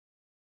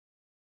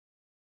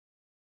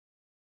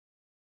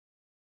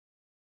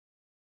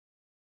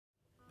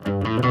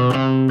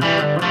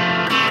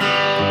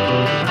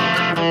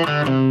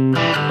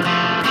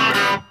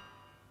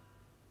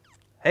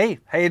Hey,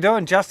 how you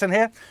doing? Justin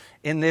here.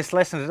 In this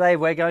lesson today,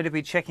 we're going to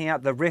be checking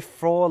out the riff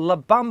for La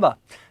Bamba.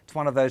 It's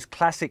one of those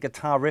classic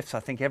guitar riffs. I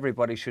think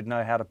everybody should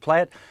know how to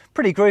play it.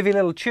 Pretty groovy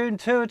little tune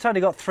too. It's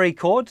only got 3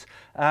 chords,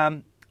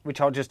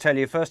 which I'll just tell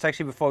you first,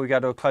 actually, before we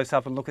go to a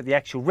close-up and look at the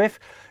actual riff.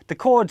 The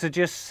chords are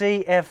just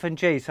C, F, and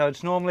G. So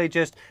it's normally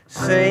just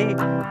C,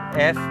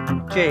 F,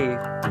 G,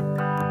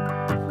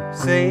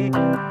 C,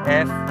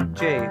 F,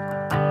 G.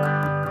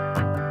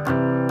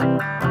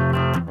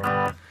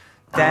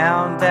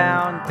 Down,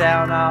 down,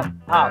 down, up,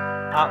 up,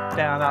 up,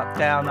 down, up,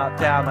 down, up,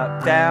 down,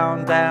 up,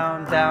 down,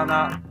 down, down,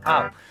 up,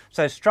 up.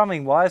 So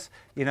strumming wise,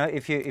 you know,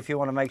 if you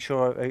want to make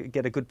sure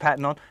get a good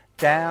pattern on,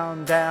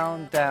 down,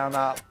 down, down,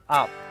 up,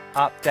 up,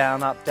 up,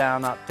 down, up,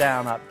 down, up,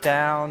 down, up,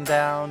 down,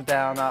 down,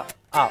 down, up,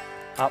 up,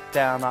 up,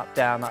 down, up,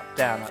 down, up,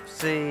 down, up,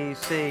 C,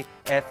 C,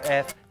 F,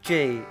 F,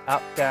 G,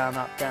 up, down,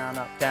 up, down,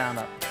 up, down,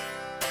 up.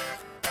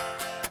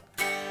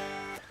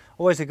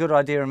 Always a good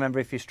idea, remember,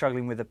 if you're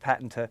struggling with a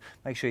pattern, to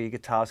make sure your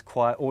guitar's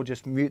quiet or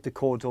just mute the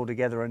chords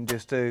altogether and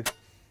just do.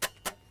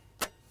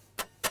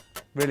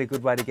 Really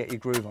good way to get your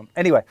groove on.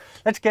 Anyway,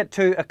 let's get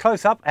to a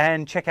close-up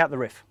and check out the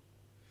riff.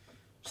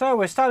 So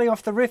we're starting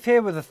off the riff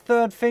here with the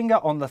 3rd finger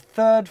on the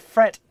 3rd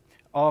fret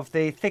of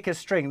the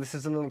thickest string. This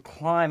is a little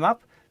climb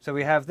up. So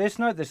we have this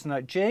note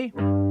G,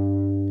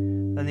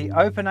 then the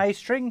open A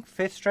string,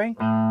 5th string,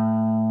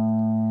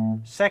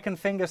 2nd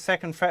finger,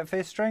 2nd fret,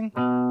 5th string,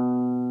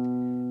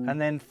 and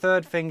then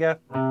 3rd finger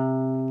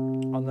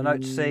on the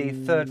note C,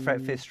 3rd fret,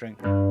 5th string.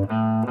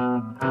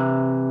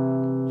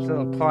 Just a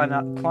little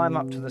climb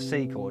up to the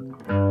C chord.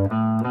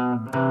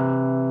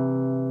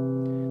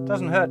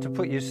 Doesn't hurt to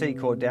put your C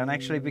chord down,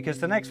 actually, because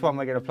the next one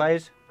we're going to play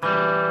is,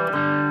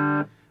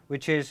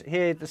 which is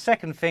here the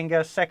 2nd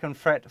finger, 2nd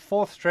fret,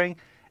 4th string,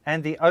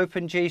 and the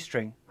open G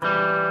string.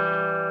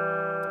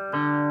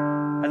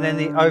 And then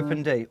the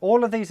open D.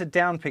 All of these are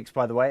down picks,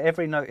 by the way.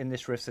 Every note in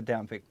this riff's a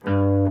down pick.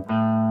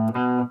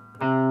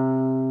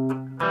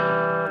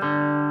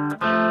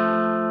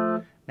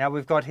 Now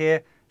we've got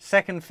here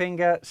 2nd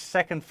finger,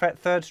 2nd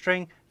fret, 3rd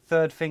string,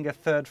 3rd finger,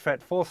 3rd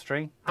fret, 4th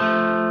string.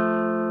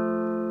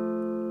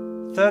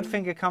 3rd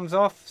finger comes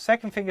off,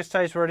 2nd finger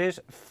stays where it is,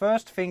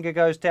 1st finger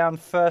goes down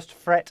 1st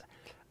fret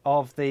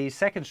of the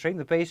 2nd string,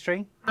 the B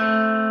string.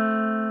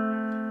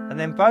 And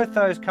then both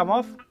those come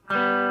off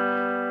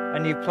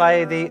and you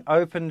play the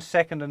open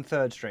 2nd and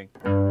 3rd string.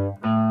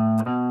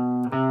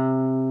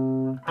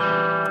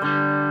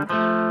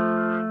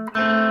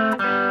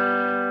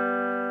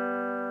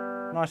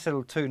 Nice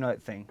little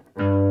 2-note thing.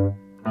 We've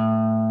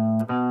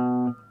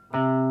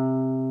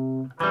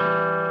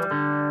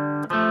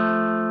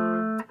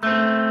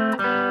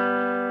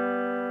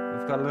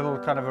got a little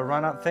kind of a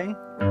run-up thing.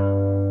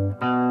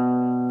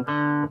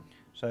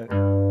 So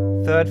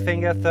 3rd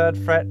finger,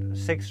 3rd fret,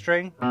 6th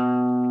string,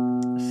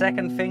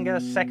 2nd finger,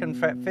 2nd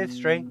fret, 5th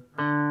string,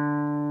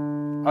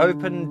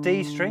 open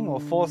D string or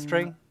 4th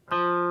string,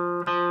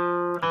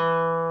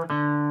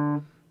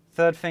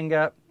 3rd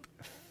finger,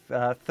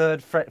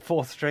 3rd fret,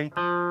 4th string,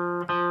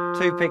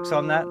 2 picks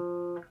on that,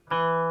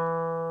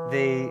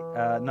 the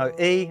note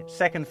E,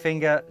 2nd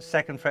finger,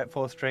 2nd fret,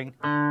 4th string,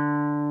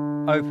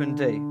 open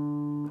D.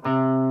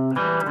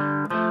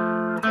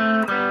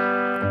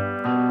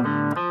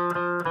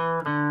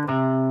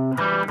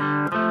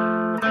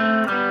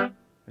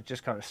 It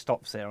just kind of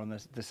stops there on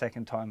the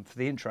second time for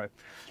the intro.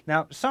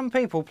 Now, some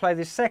people play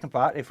this second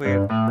part, if we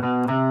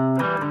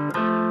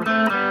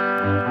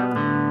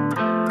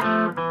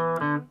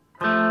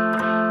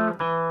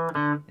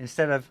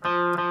instead of,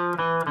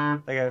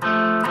 they go,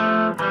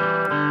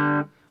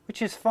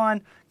 which is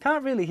fine.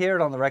 Can't really hear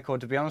it on the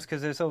record, to be honest,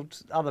 because there's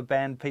other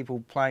band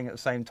people playing at the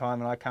same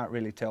time and I can't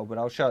really tell, but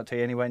I'll show it to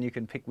you anyway and you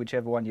can pick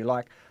whichever one you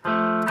like.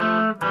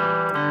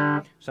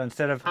 So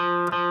instead of,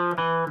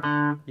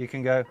 you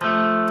can go,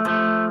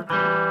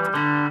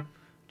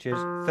 which is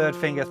 3rd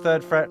finger,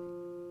 3rd fret,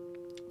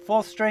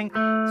 4th string,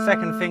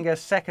 2nd finger,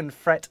 2nd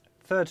fret,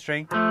 3rd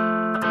string,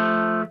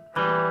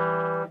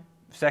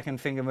 2nd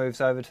finger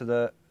moves over to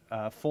the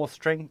 4th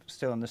string,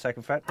 still on the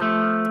 2nd fret,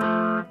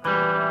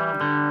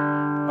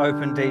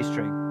 open D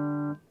string.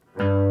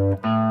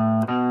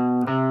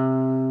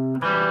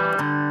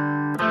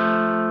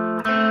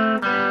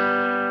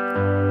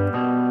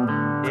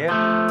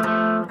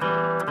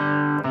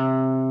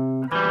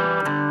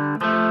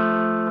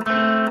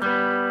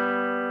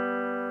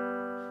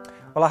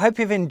 Well, I hope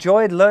you've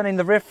enjoyed learning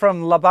the riff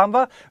from La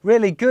Bamba.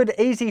 Really good,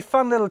 easy,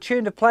 fun little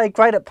tune to play,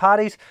 great at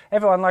parties.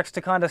 Everyone likes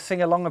to kind of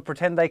sing along and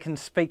pretend they can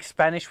speak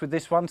Spanish with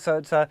this one, so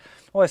it's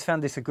always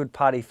found this a good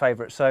party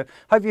favourite. So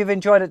hope you've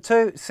enjoyed it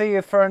too. See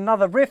you for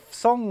another riff,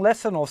 song,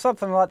 lesson or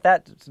something like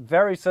that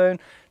very soon.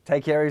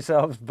 Take care of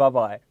yourselves.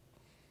 Bye-bye.